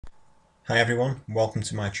Hi everyone, welcome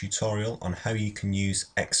to my tutorial on how you can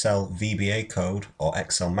use Excel VBA code or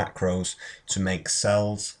Excel macros to make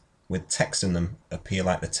cells with text in them appear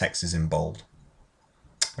like the text is in bold.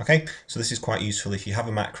 Okay, so this is quite useful if you have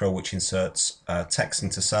a macro which inserts text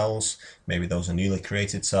into cells. Maybe those are newly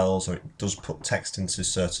created cells, or it does put text into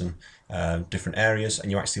certain different areas,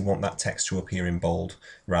 and you actually want that text to appear in bold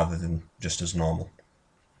rather than just as normal.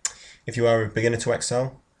 If you are a beginner to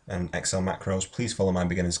Excel and Excel macros, please follow my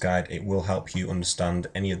beginner's guide. It will help you understand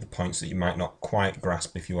any of the points that you might not quite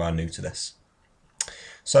grasp if you are new to this.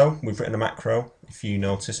 So we've written a macro. If you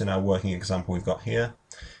notice in our working example we've got here,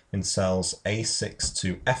 in cells A6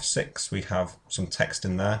 to F6, we have some text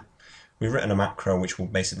in there. We've written a macro which will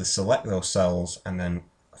basically select those cells and then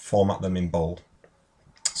format them in bold.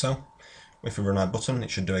 So if we run our button, it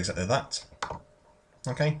should do exactly that.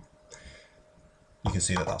 Okay. You can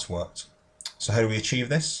see that that's worked. So how do we achieve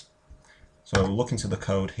this? So look into the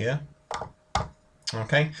code here.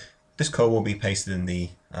 Okay, this code will be pasted in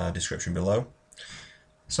the description below.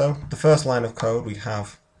 So the first line of code we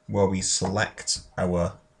have where we select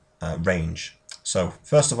our range. So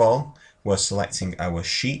first of all, we're selecting our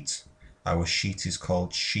sheet. Our sheet is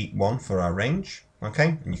called sheet 1 for our range.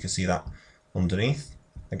 Okay, and you can see that underneath.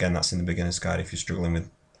 Again, that's in the beginner's guide if you're struggling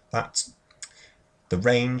with that. The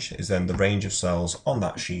range is then the range of cells on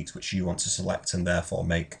that sheet which you want to select and therefore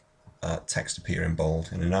make text appear in bold.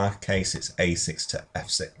 And in our case, it's A6 to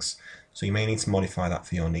F6. So you may need to modify that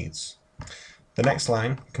for your needs. The next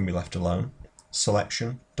line can be left alone.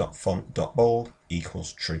 Selection.Font.bold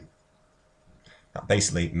equals true. That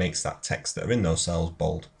basically makes that text that are in those cells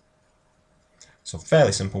bold. So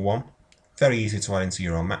fairly simple one. Very easy to add into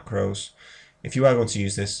your own macros. If you are going to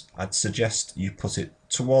use this, I'd suggest you put it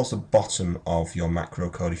towards the bottom of your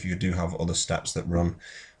macro code if you do have other steps that run.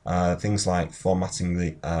 Things like formatting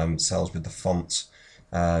the cells with the font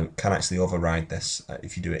can actually override this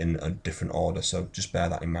if you do it in a different order, so just bear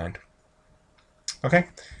that in mind. Okay,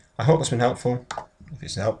 I hope that's been helpful. If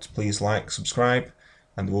it's helped, please like, subscribe,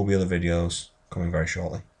 and there will be other videos coming very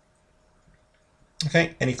shortly.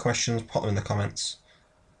 Okay, any questions, pop them in the comments,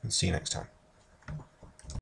 and see you next time.